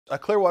A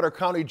Clearwater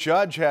County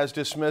judge has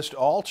dismissed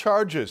all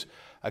charges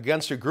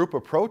against a group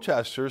of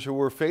protesters who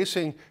were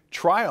facing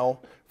trial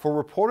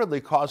for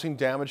reportedly causing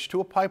damage to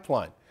a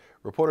pipeline.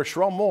 Reporter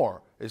Sherelle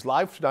Moore is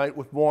live tonight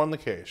with more on the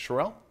case.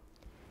 Sherelle?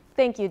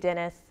 Thank you,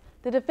 Dennis.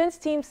 The defense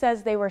team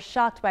says they were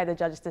shocked by the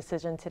judge's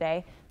decision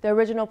today. The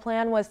original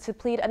plan was to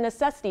plead a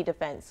necessity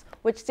defense,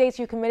 which states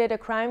you committed a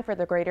crime for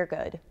the greater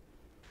good.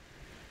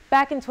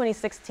 Back in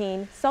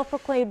 2016,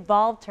 self-proclaimed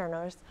valve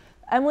turners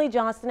Emily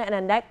Johnston and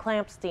Annette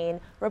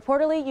Clampstein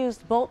reportedly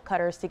used bolt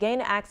cutters to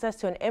gain access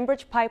to an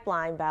Enbridge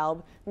pipeline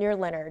valve near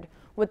Leonard,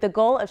 with the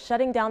goal of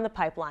shutting down the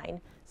pipeline.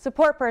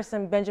 Support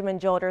person Benjamin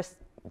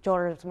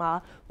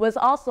Jodersma was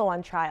also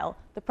on trial.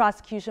 The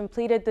prosecution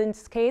pleaded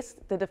this case.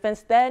 The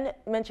defense then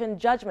mentioned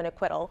judgment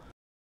acquittal.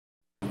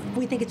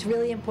 We think it's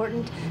really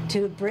important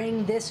to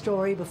bring this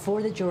story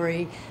before the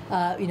jury,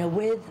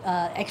 with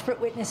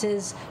expert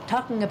witnesses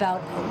talking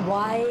about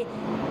why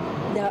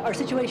our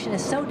situation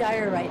is so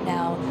dire right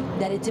now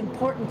that it's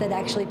important that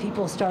actually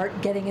people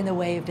start getting in the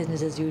way of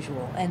business as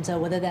usual. And so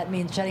whether that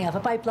means shutting off a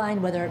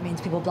pipeline, whether it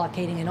means people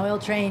blockading an oil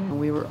train.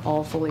 We were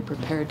all fully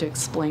prepared to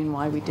explain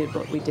why we did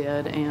what we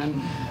did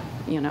and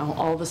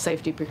all the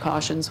safety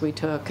precautions we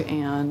took,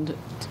 and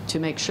to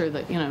make sure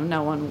that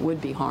no one would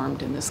be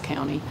harmed in this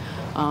county.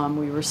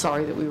 We were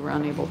sorry that we were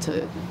unable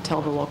to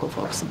tell the local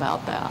folks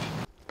about that.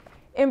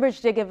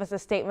 Enbridge did give us a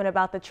statement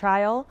about the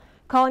trial,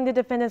 calling the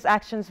defendants'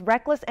 actions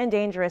reckless and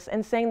dangerous,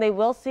 and saying they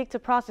will seek to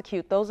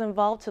prosecute those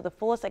involved to the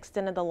fullest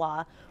extent of the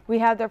law. We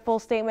have their full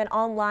statement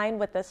online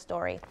with this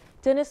story.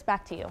 Dennis,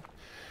 back to you.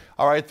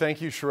 All right,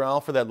 thank you,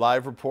 Sherelle, for that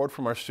live report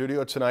from our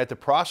studio tonight. The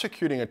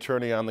prosecuting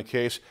attorney on the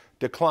case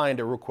declined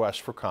a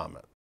request for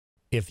comment.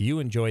 If you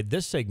enjoyed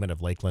this segment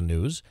of Lakeland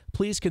News,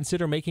 please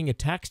consider making a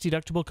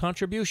tax-deductible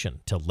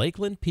contribution to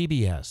Lakeland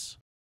PBS.